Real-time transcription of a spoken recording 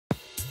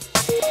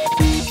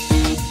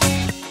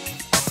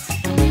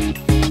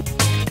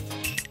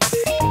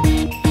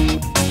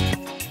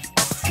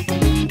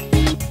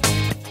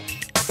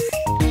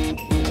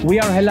We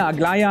are Hella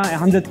Aglaia,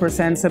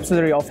 100%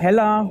 subsidiary of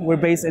Hella. We're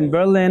based in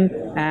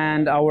Berlin,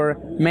 and our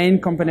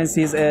main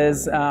competencies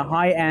is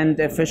high-end,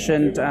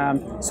 efficient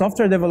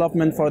software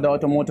development for the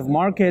automotive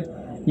market,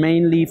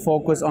 mainly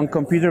focused on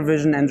computer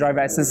vision and driver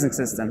assistance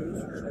system.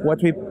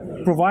 What we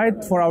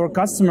provide for our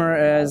customer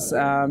is,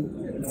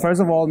 first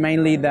of all,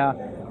 mainly the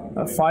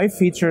 5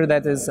 feature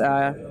that is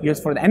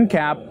used for the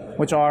NCAP,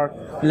 which are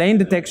lane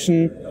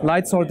detection,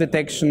 light source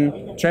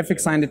detection, traffic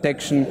sign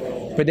detection,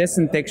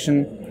 pedestrian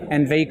detection,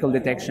 and vehicle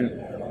detection.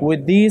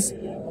 With these,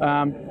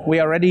 we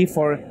are ready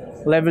for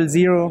level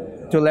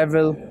 0 to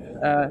level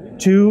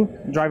 2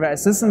 driver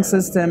assistance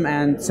system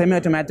and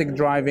semi-automatic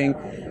driving.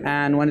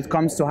 And when it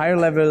comes to higher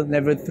level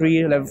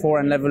 3, level 4,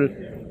 and level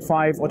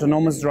 5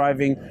 autonomous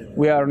driving,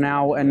 we are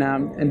now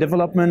in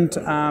development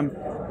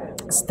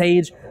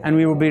stage, and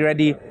we will be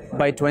ready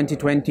by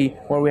 2020,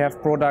 where we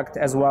have product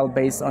as well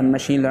based on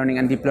machine learning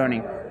and deep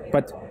learning.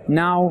 But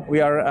now we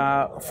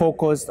are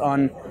focused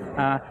on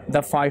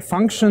the 5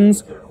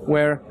 functions,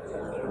 where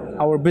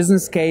our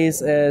business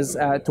case is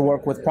to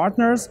work with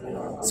partners.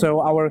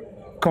 So our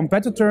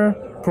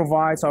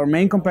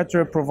main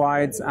competitor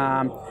provides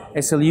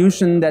a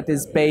solution that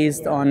is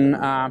based on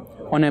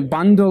a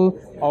bundle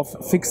of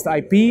fixed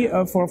IP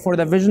for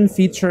the vision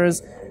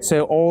features.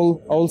 So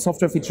all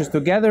software features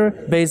together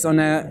based on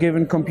a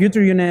given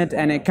computer unit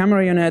and a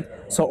camera unit.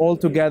 So all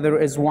together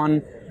is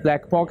one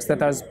black box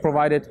that is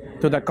provided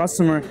to the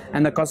customer,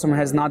 and the customer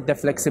has not the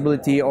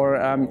flexibility or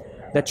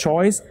the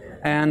choice.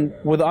 And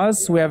with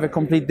us, we have a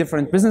complete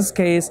different business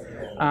case.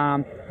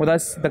 With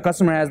us, the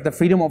customer has the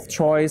freedom of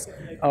choice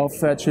of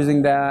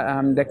choosing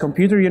the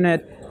computer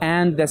unit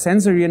and the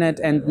sensor unit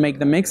and make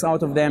the mix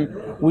out of them.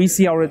 We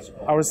see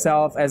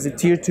ourselves as a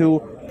tier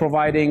 2,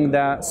 providing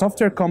the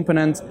software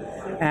component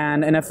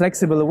and in a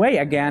flexible way,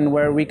 again,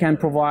 where we can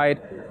provide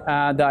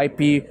the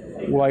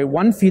IP by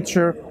one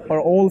feature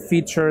or all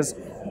features,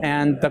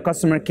 and the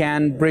customer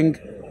can bring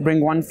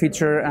one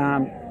feature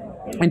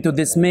into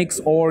this mix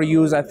or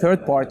use a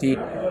third party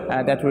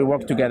that will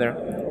work together.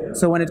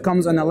 So when it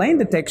comes on a lane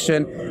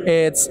detection,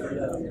 it's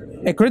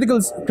a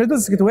critical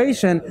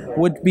situation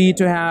would be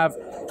to have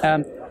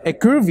a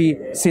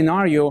curvy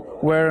scenario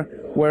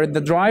where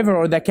the driver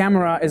or the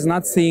camera is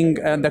not seeing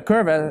the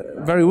curve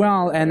very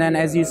well, and then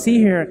as you see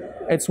here,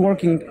 it's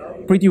working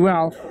pretty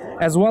well.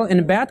 As well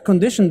in bad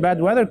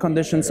weather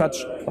conditions, such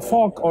a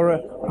fog or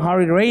a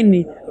hard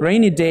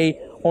rainy day,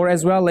 or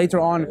as well later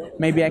on,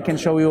 maybe I can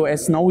show you a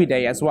snowy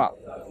day as well.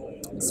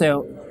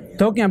 So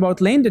talking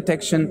about lane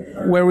detection,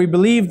 where we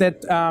believe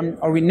that,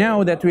 or we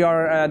know that we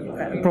are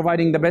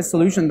providing the best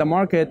solution in the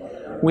market,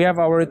 we have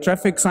our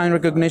traffic sign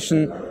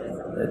recognition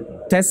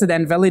tested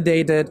and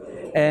validated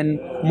in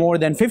more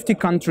than 50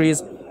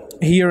 countries.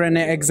 Here an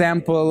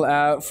example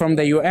from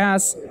the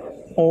US,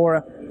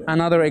 or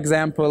another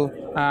example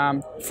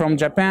from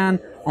Japan.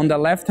 On the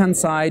left-hand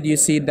side, you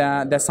see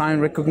the sign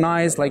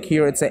recognized, like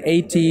here it's a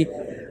 80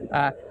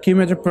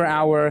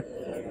 km/h.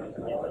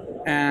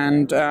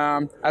 And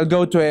I'll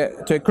go to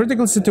a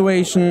critical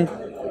situation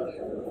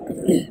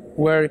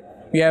where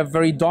you have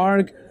very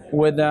dark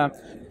with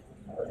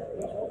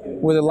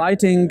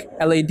lighting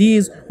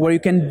LEDs, where you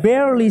can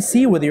barely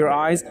see with your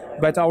eyes,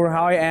 but our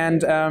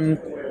high-end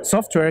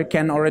software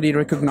can already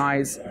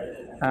recognize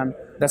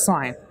the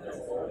sign.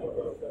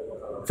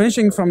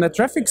 Finishing from the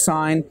traffic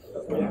sign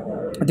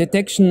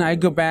detection, I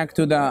go back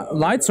to the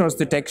light source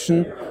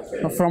detection.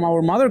 From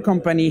our mother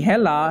company,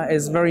 Hella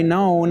is very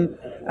known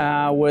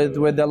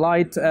with the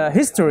light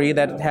history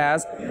that it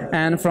has,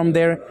 and from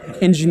their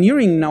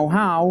engineering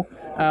know-how,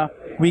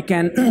 we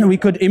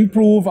could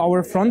improve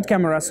our front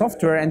camera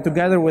software, and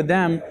together with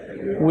them,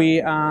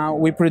 we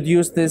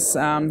produced this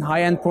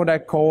high-end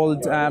product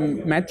called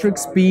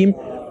Matrix Beam,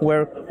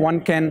 where one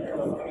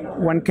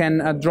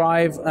can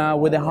drive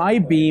with a high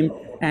beam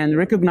and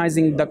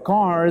recognizing the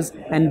cars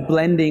and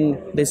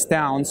blending this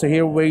down. So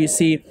here where you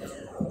see,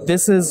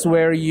 this is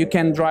where you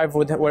can drive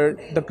with, where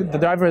the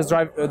driver is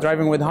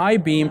driving with high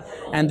beam,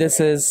 and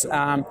this is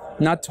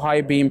not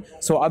high beam.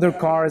 So other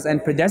cars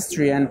and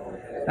pedestrian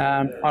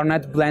are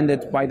not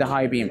blended by the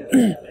high beam.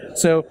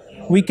 So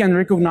we can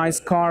recognize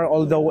car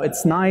although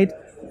it's night,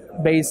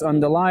 based on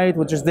the light,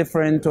 which is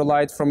different to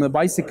light from the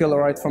bicycle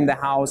or light from the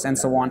house and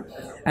so on.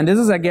 And this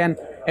is again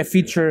a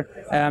feature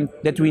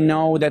that we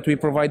know that we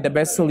provide the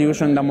best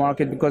solution in the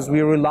market, because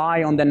we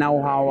rely on the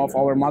know-how of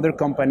our mother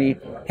company,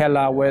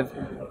 Hella, with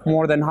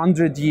more than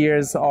 100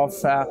 years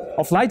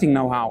of lighting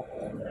know-how.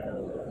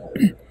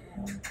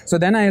 So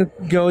then I'll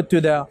go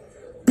to the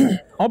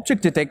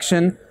object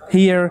detection.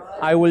 Here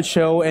I will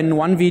show in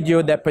one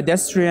video the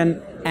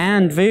pedestrian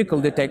and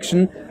vehicle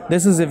detection.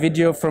 This is a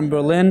video from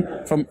Berlin,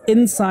 from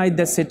inside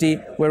the city,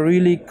 where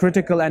really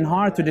critical and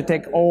hard to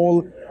detect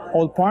all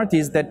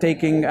parties that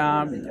taking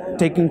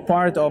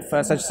part of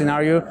such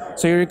scenario.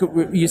 So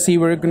you see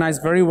we recognize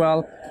very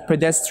well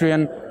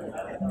pedestrian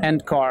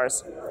and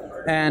cars.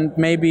 And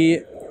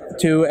maybe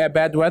to a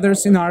bad weather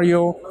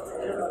scenario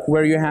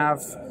where you have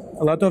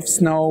a lot of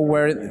snow,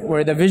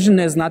 where the vision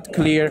is not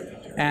clear,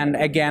 and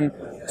again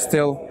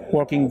still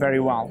working very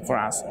well for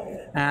us.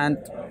 And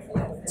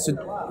So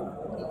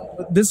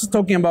this is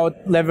talking about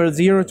level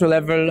 0 to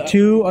level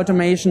 2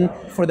 automation.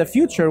 For the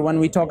future, when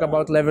we talk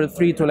about level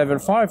 3 to level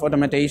 5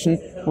 automation,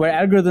 where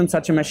algorithms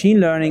such as machine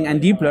learning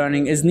and deep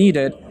learning is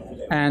needed,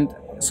 and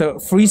so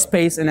free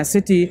space in a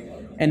city,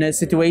 in a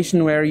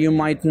situation where you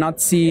might not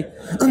see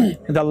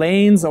the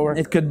lanes, or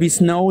it could be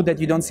snow that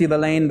you don't see the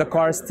lane, the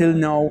cars still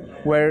know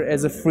where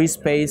is a free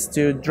space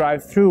to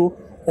drive through,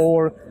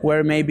 or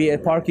where maybe a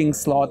parking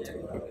slot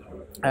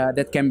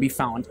that can be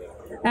found.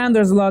 And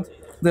there's a lot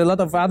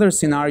of other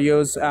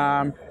scenarios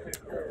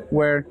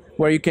where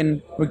you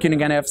can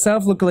again have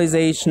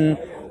self-localization,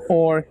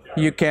 or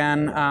you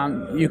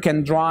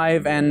can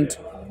drive and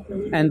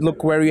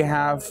look where you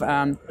have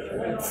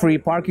free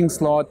parking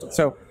slot.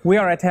 So we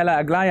are at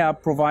Hella Aglaia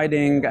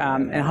providing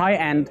a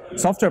high-end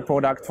software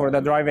product for the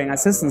driving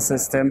assistance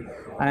system,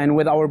 and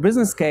with our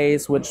business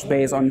case, which is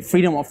based on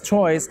freedom of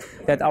choice,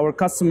 that our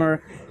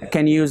customer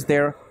can use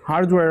their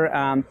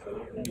hardware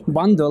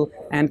bundle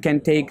and can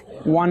take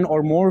one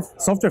or more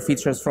software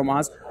features from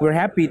us. We're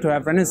happy to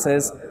have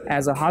Renesas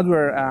as a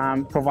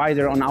hardware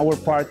provider on our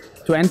part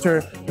to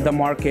enter the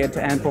market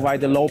and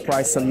provide a low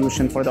price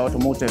solution for the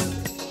automotive.